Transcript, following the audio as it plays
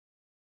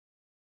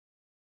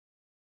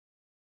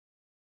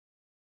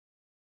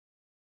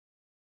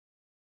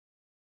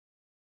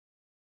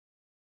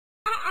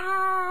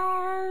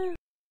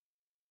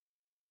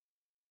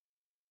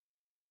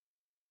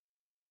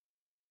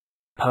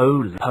Po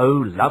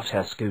loves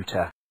her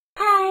scooter.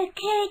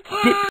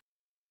 Dip.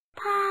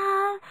 Po,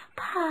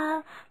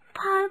 po,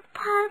 po,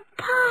 po,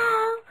 po,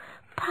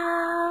 po,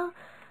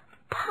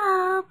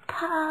 po,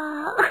 po.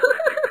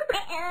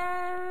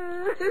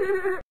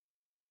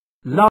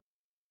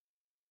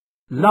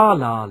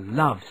 Laa-Laa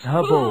loves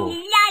her ball.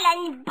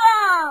 Laa-Laa's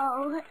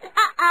ball.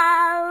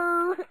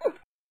 Uh-oh.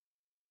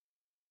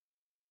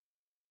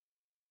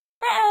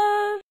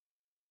 Uh-oh.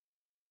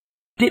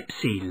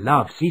 Dipsy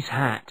loves his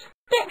hat.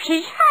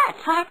 Dipsy's hat.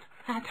 Hat,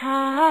 hat,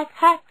 hat,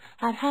 hat,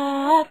 hat, hat,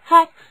 hat,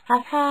 hat,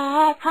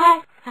 hat,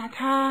 hat, hat, hat,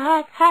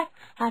 hat,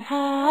 hat,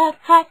 hat,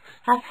 hat,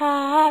 hat,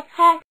 hat,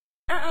 hat.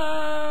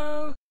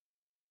 Uh-oh.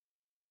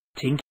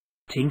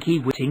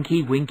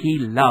 Tinky-Winky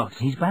loves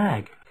his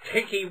bag.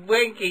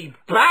 Tinky-Winky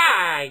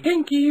bag!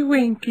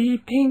 Tinky-Winky,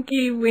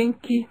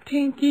 Tinky-Winky,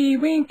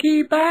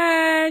 Tinky-Winky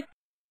bag.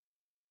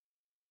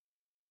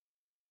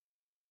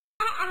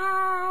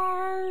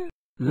 Uh-oh.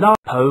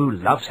 Po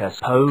loves her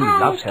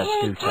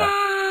scooter.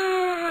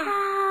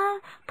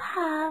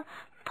 Po,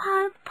 po,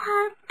 po,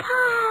 po,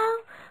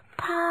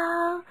 po,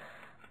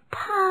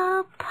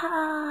 po, po.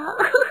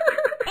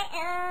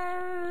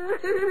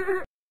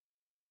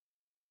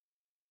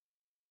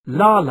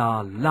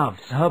 Laa-Laa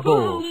loves her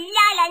ball.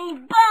 Laa-Laa's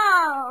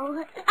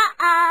ball.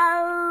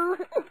 Uh-oh.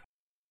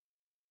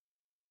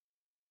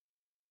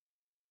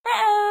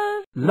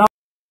 Uh-oh.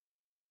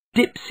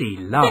 Dipsy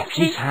loves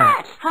his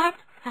hat. Hat,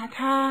 hat,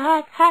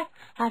 hat, hat,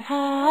 hat,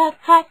 hat, hat,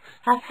 hat,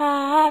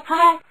 hat, hat,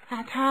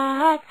 hat, hat,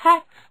 hat,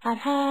 hat,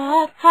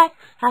 hat, hat,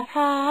 hat,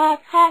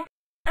 hat, hat.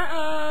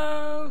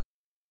 Uh-oh.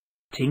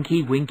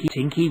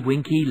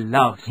 Tinky-Winky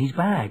loves his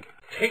bag.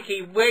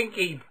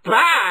 Tinky-Winky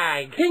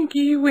bag!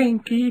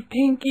 Tinky-Winky,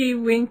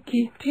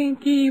 Tinky-Winky,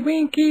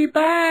 Tinky-Winky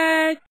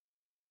bag.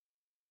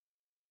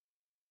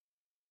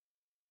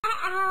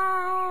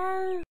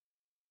 Uh-oh.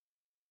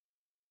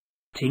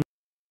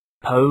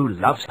 Po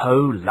loves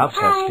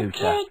her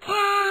scooter.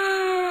 Po,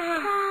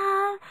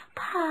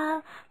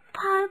 po,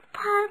 po,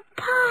 po,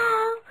 po,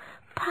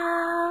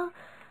 po,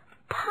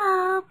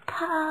 po,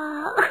 po.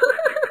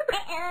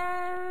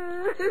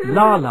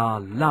 Laa-Laa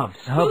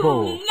loves her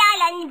ball.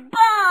 Laa-Laa's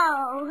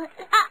ball.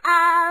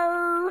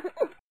 Uh-oh.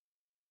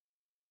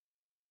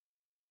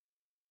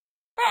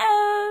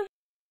 Uh-oh.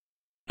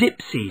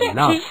 Dipsy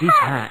loves his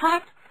hat.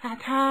 Hat,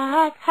 hat,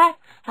 hat, hat,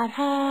 hat, hat,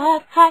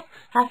 hat,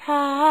 hat, hat,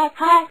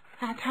 hat,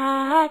 hat, hat,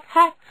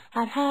 hat,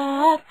 hat,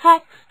 hat,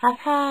 hat, hat,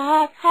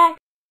 hat, hat.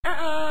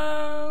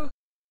 Uh-oh.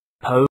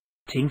 Po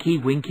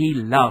Tinky-Winky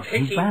loves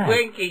his bag.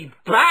 Tinky-Winky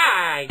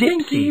bag!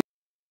 Dipsy.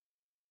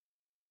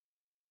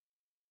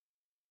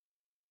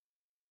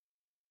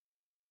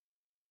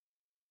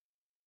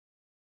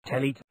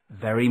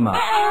 Very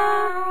much.